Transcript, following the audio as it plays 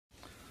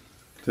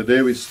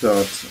Today we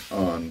start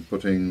on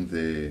putting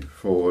the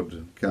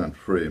forward cant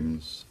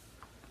frames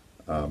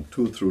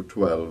 2 through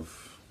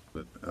 12.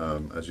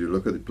 As you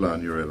look at the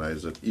plan, you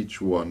realize that each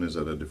one is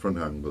at a different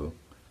angle,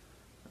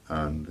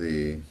 and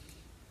the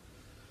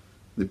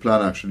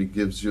plan actually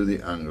gives you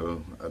the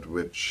angle at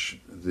which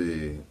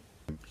the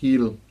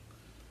heel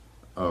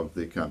of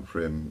the cant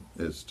frame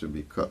is to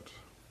be cut.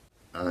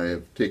 I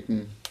have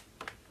taken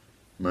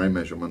my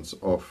measurements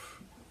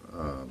off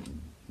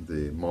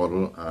the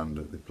model and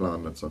the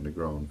plan that's on the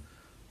ground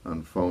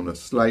and found a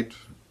slight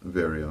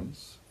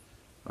variance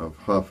of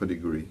half a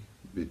degree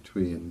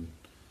between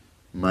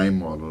my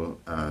model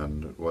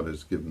and what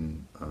is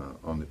given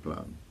on the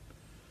plan.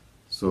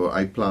 So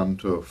I plan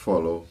to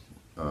follow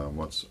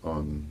what's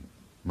on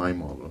my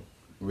model.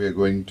 We are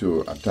going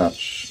to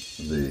attach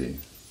the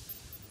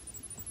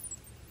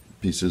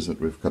pieces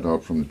that we've cut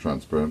out from the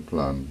transparent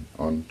plan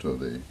onto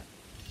the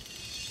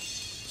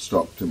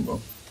stock timber.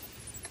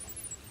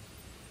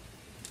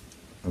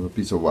 I have a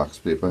piece of wax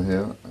paper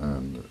here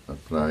and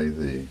apply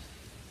the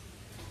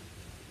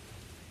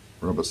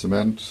rubber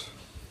cement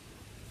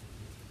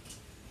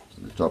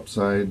to the top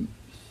side,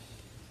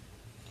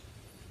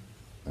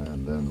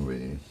 and then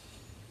we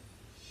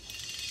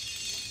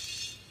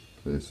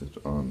place it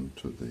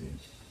onto the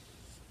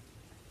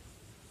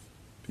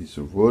piece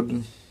of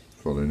wood,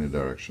 following the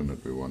direction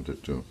that we want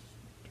it to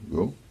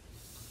go.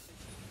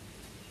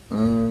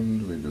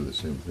 And we do the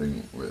same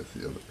thing with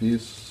the other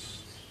piece.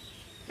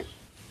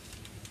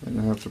 And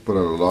I have to put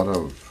a lot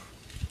of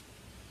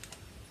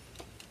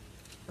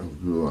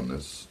glue on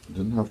this. I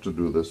didn't have to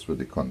do this with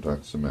the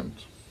contact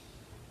cement.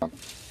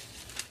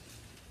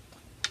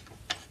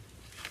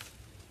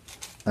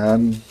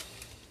 And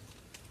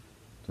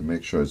to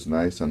make sure it's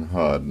nice and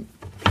hard,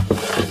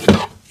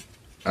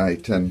 I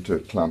tend to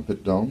clamp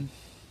it down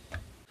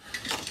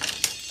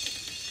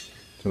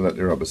to let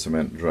the rubber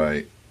cement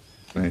dry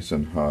nice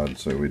and hard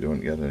so we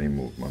don't get any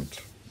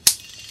movement.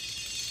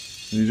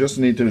 You just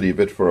need to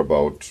leave it for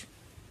about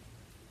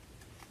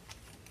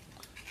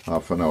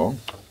half an hour.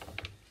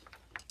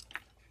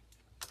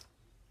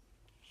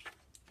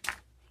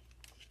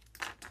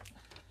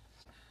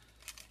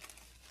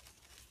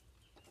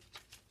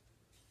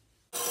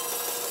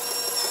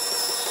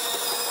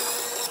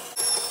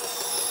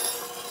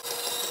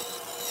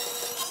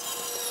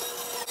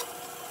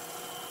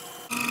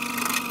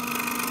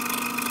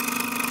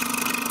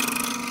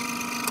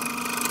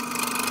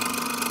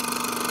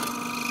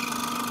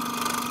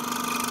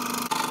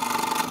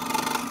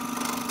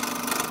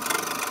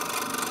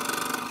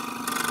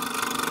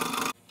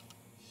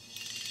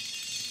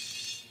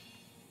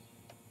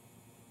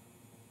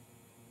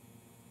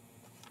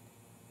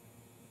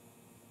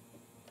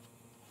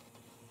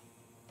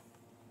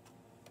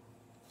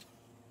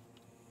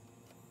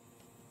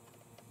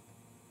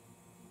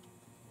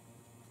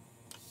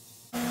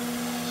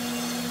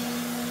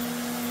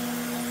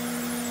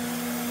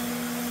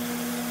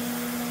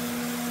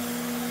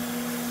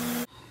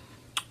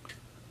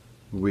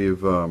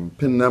 We've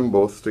pinned them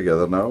both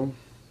together now,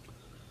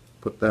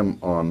 put them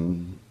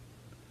on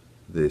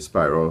the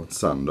spiral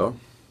sander,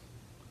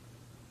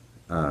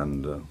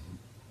 and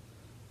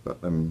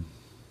got them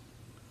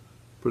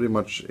pretty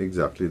much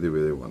exactly the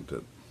way they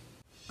wanted.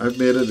 I've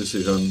made a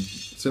decision,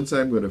 since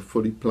I'm going to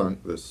fully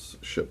plank this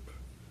ship,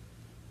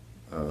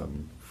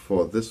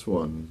 for this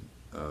one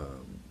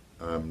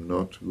I'm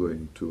not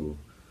going to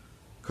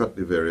cut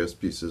the various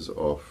pieces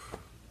off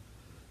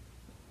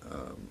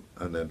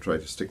and then try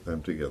to stick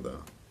them together.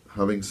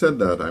 Having said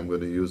that, I'm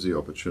going to use the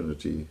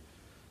opportunity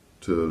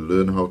to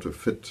learn how to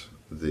fit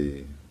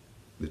the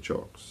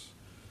chocks.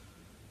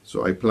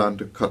 So I plan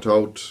to cut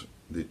out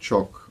the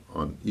chock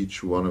on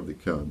each one of the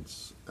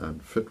cants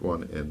and fit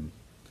one in.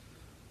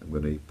 I'm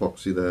going to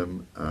epoxy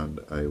them,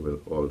 and I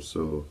will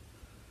also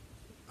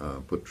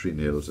put 3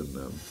 nails in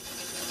them.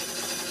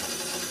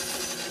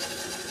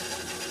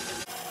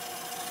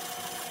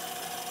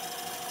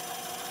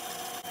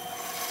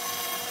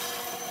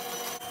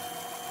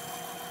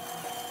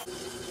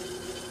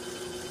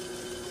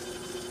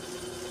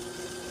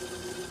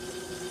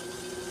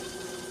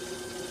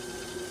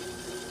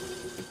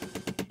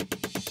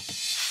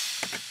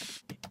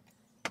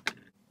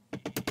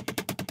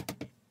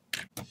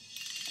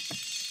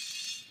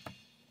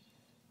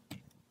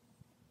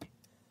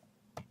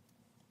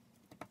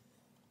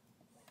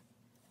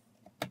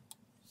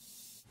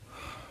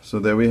 So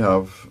there we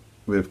have,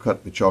 we've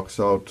cut the chocks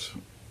out,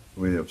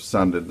 we have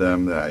sanded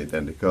them, they're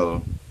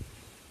identical.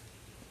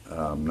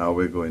 Now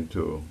we're going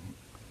to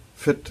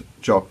fit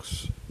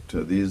chocks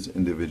to these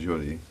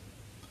individually.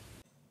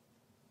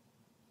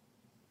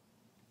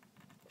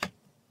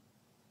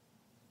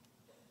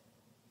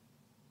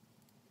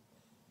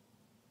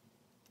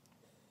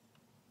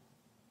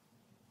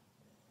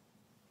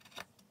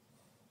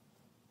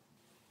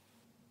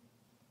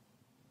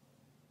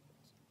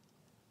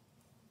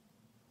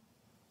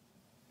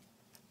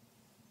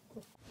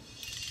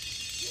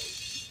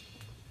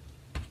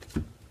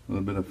 A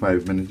little bit of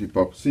 5-minute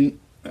epoxy,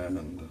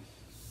 and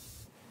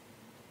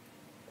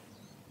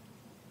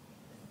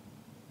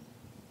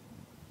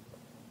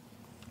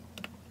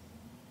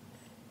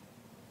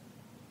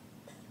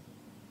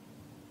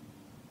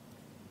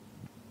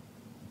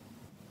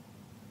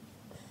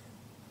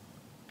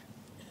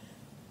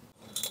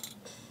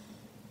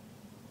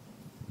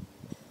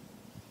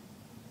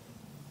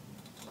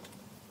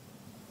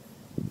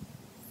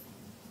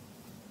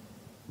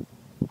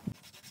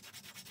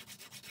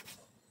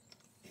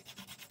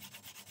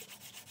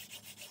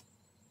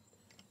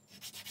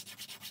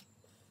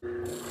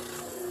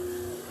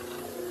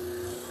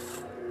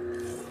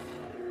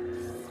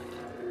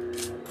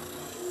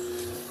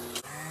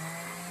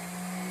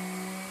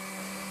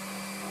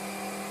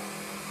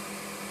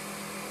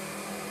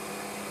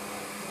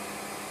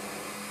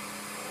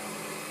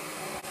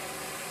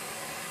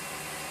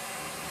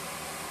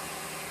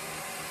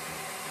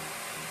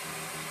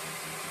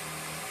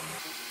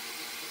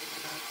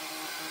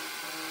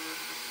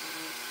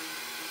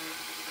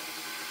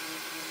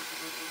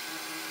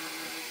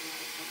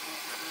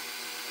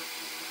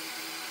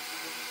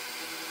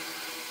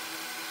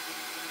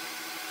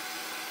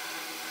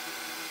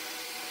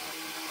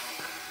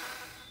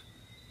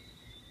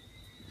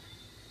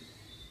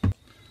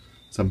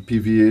some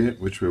PVA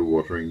which we're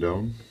watering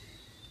down.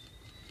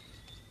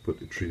 Put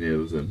the 3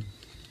 nails in.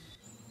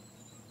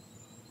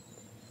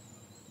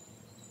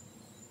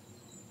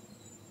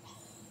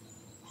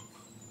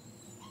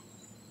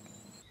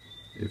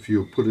 If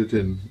you put it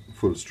in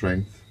full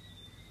strength,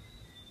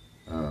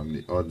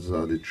 the odds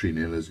are the 3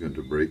 nail is going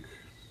to break.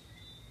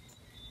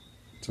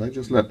 So I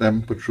just let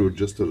them protrude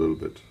just a little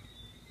bit,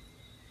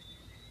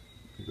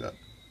 like that.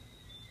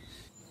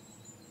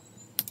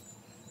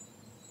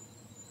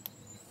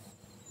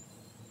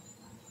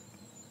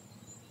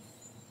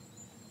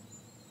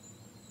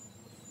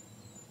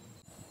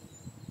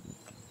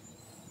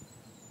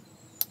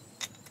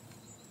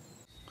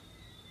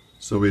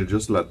 So we'll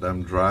just let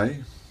them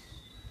dry.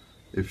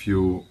 If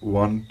you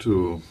want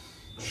to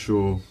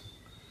show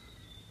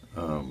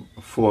a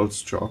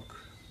false chalk,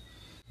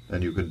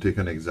 then you can take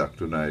an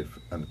X-Acto knife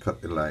and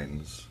cut the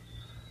lines,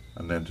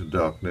 and then to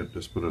darken it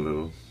just put a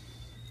little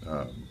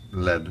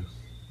lead,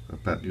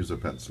 use a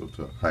pencil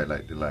to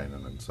highlight the line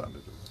and then sand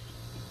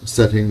it.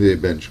 Setting the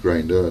bench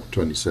grinder at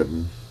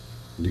 27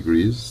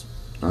 degrees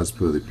as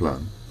per the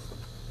plan.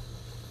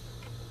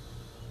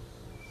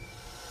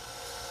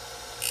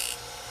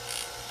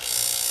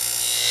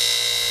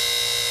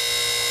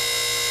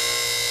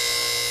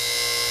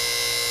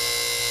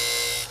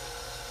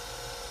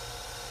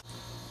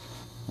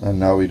 And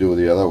now we do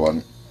the other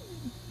one.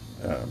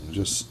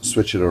 Just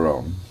switch it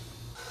around.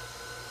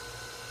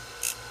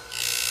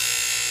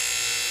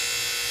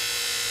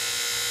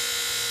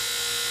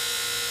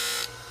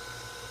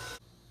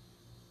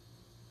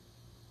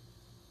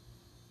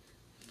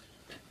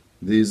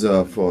 These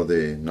are for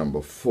the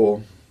number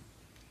 4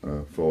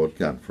 forward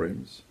cant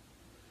frames.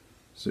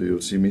 So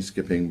you'll see me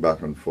skipping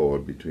back and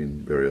forward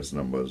between various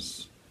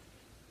numbers.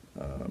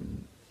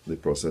 The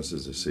process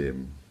is the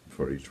same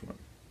for each one.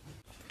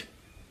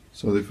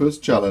 So the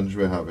first challenge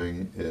we're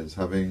having is,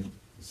 having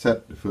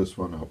set the first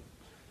one up,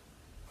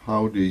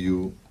 how do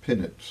you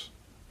pin it?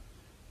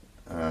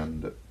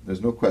 And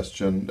there's no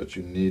question that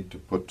you need to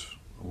put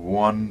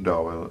one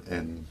dowel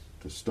in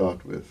to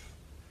start with.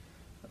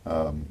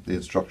 The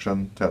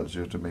instruction tells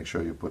you to make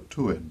sure you put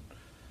 2 in.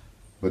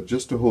 But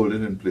just to hold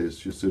it in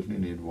place, you certainly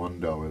need 1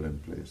 dowel in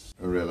place.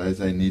 I realize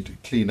I need to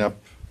clean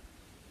up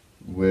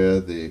where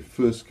the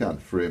first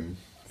cant frame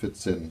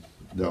fits in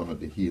down at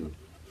the heel.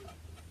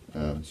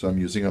 So I'm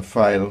using a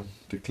file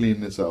to clean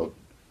this out,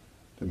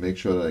 to make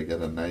sure that I get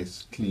a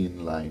nice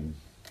clean line.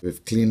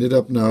 We've cleaned it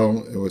up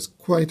now. It was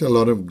quite a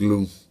lot of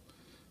glue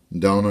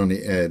down on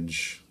the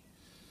edge,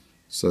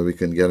 so we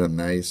can get a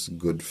nice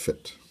good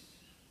fit.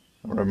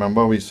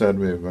 Remember, we said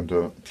we were going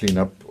to clean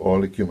up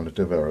all the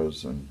cumulative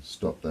errors and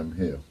stop them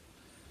here.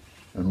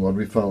 And what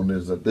we found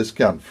is that this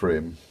cant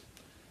frame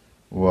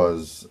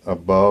was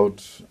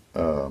about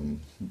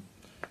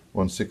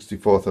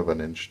 1/64 of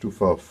an inch too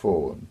far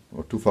forward,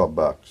 or too far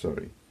back,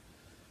 sorry.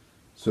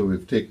 So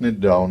we've taken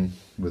it down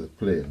with a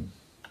plane,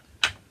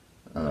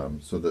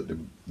 so that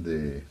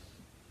the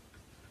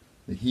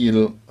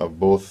heel of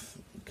both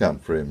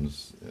cant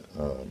frames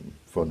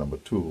for number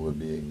 2 will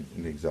be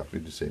in exactly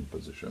the same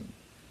position.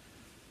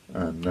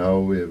 And now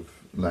we've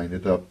lined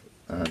it up,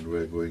 and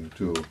we're going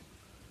to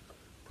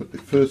put the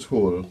first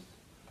hole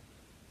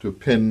to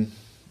pin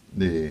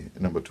the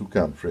number 2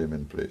 cant frame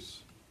in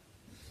place.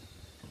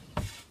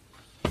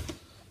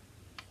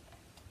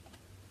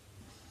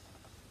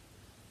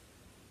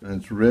 And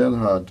it's real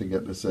hard to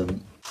get this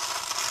in.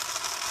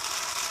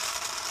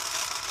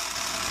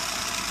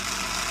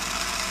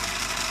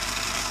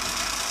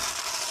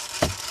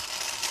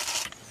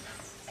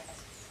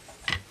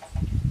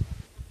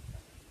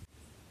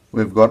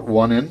 We've got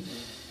 1 in.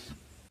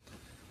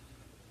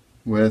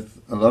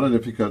 With a lot of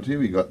difficulty,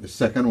 we got the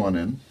second one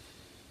in.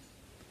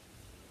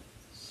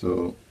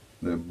 So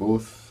they're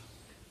both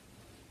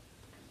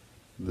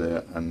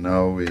there, and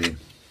now we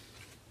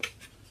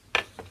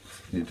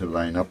need to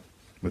line up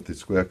with the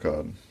square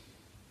card.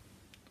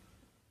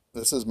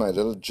 This is my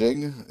little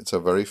jig. It's a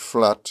very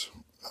flat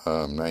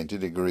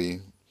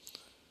 90-degree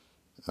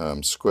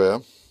square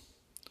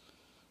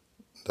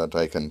that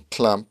I can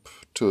clamp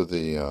to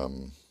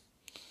the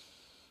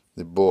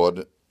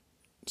board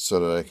so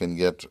that I can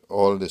get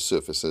all the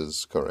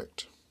surfaces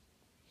correct.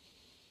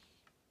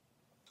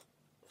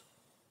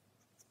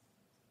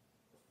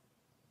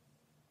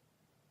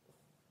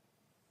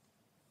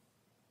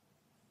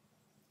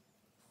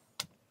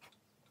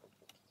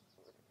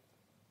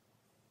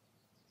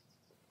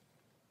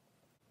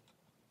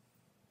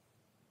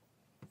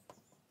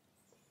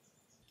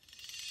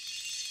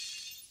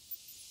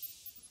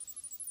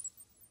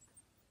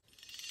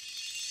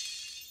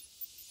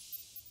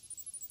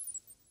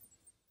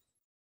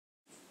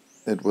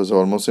 It was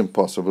almost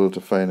impossible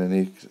to find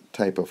any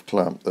type of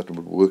clamp that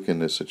would work in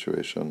this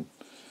situation.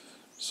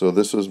 So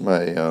this was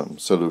my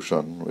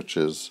solution, which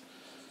is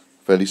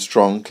a fairly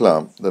strong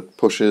clamp that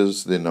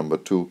pushes the number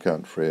 2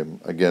 cant frame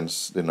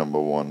against the number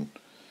 1,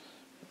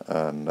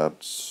 and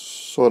that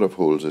sort of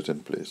holds it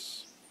in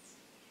place.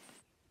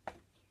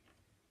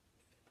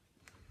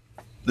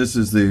 This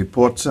is the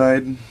port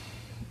side,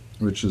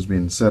 which has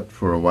been set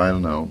for a while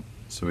now,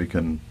 so we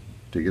can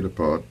take it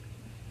apart.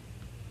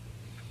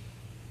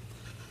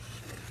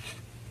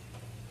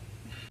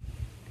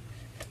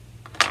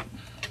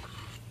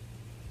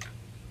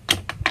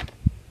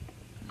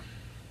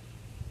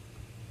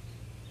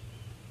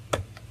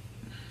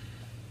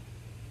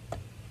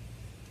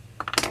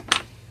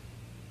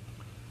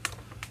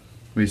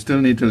 We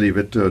still need to leave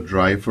it to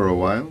dry for a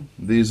while.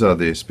 These are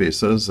the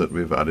spacers that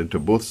we've added to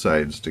both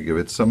sides to give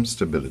it some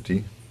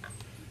stability.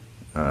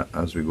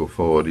 As we go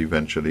forward,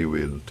 eventually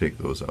we'll take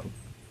those out.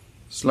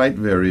 Slight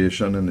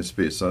variation in the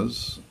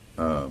spacers.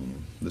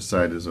 This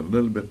side is a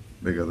little bit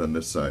bigger than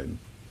this side.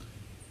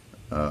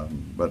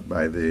 But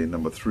by the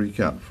number 3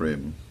 cant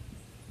frame,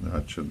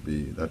 that should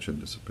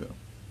disappear.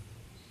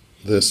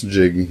 This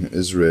jig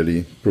is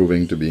really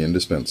proving to be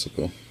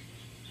indispensable.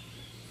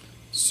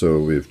 So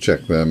we've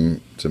checked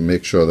them to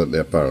make sure that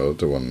they're parallel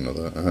to one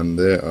another, and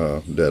they are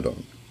dead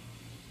on.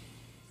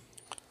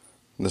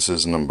 This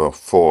is number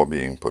 4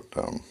 being put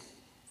down.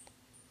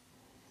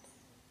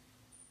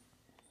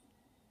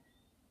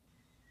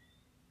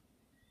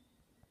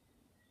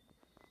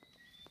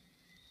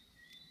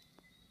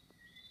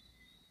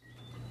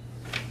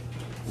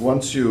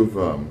 Once you've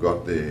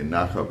got the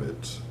knack of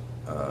it,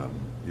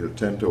 you'll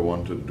tend to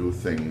want to do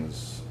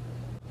things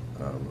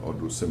or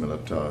do similar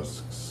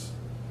tasks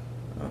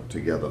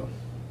together.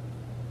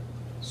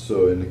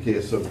 So in the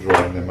case of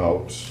drawing them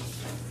out,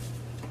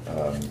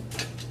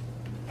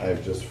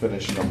 I've just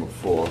finished number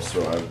 4,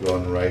 so I've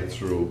gone right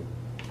through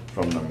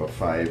from number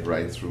 5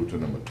 right through to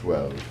number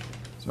 12.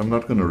 So I'm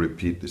not going to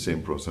repeat the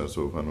same process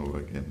over and over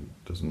again.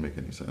 It doesn't make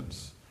any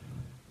sense.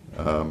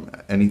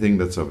 Anything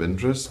that's of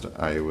interest,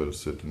 I will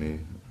certainly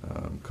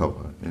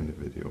cover in the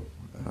video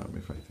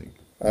if I think.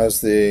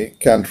 As the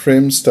cant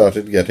frames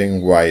started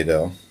getting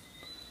wider,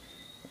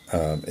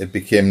 it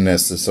became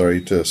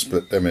necessary to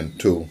split them in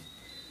 2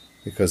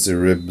 because the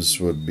ribs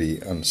would be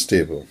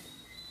unstable.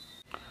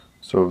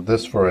 So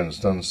this, for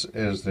instance,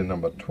 is the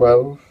number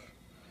 12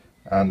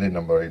 and the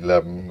number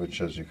 11, which,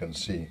 as you can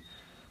see,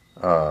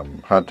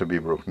 had to be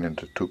broken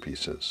into 2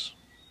 pieces.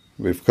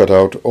 We've cut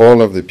out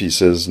all of the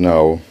pieces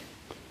now,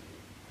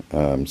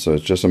 so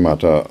it's just a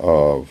matter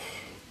of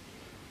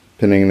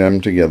pinning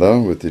them together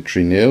with the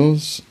tree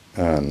nails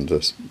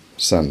and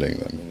sanding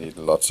them. You need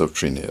lots of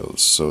tree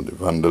nails, so the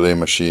Vandelay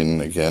machine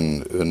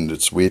again earned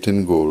its weight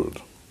in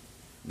gold.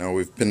 Now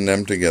we've pinned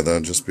them together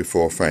just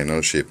before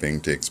final shaping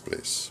takes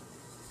place.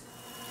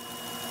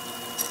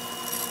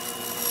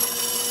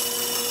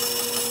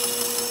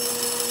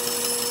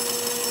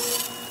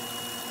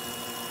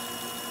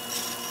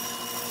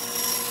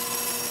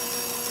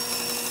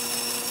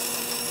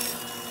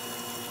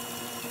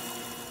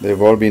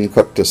 They've all been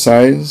cut to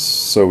size,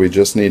 so we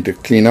just need to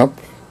clean up,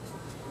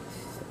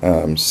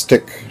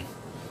 stick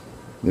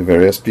the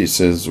various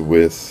pieces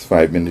with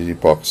 5-minute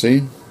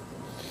epoxy,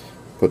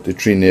 put the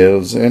tree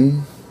nails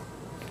in,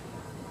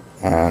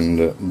 and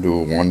do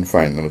one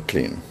final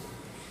clean.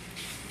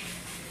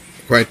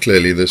 Quite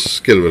clearly this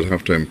skill will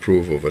have to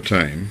improve over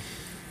time.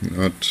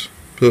 Not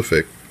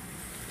perfect.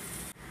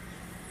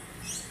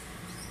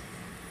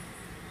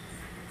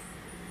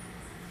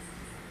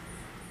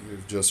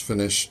 We've just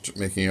finished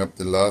making up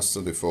the last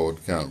of the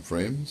forward cant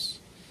frames,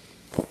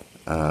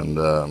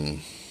 and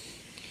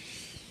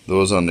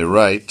those on the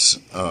right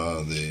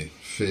are the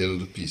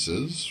failed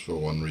pieces for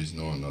one reason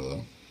or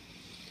another.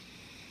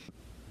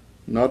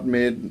 Not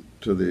made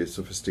to the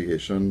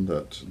sophistication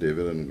that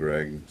David and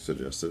Greg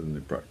suggested in the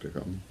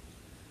practicum.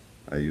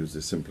 I used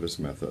the simplest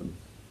method,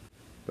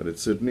 but it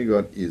certainly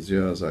got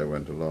easier as I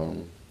went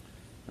along,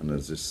 and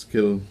as the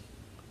skill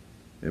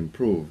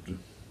improved,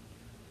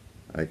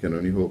 I can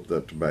only hope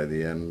that by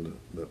the end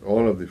that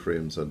all of the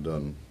frames are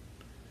done,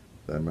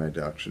 I might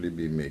actually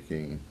be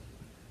making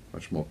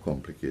much more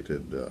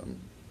complicated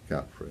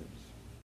cant frames.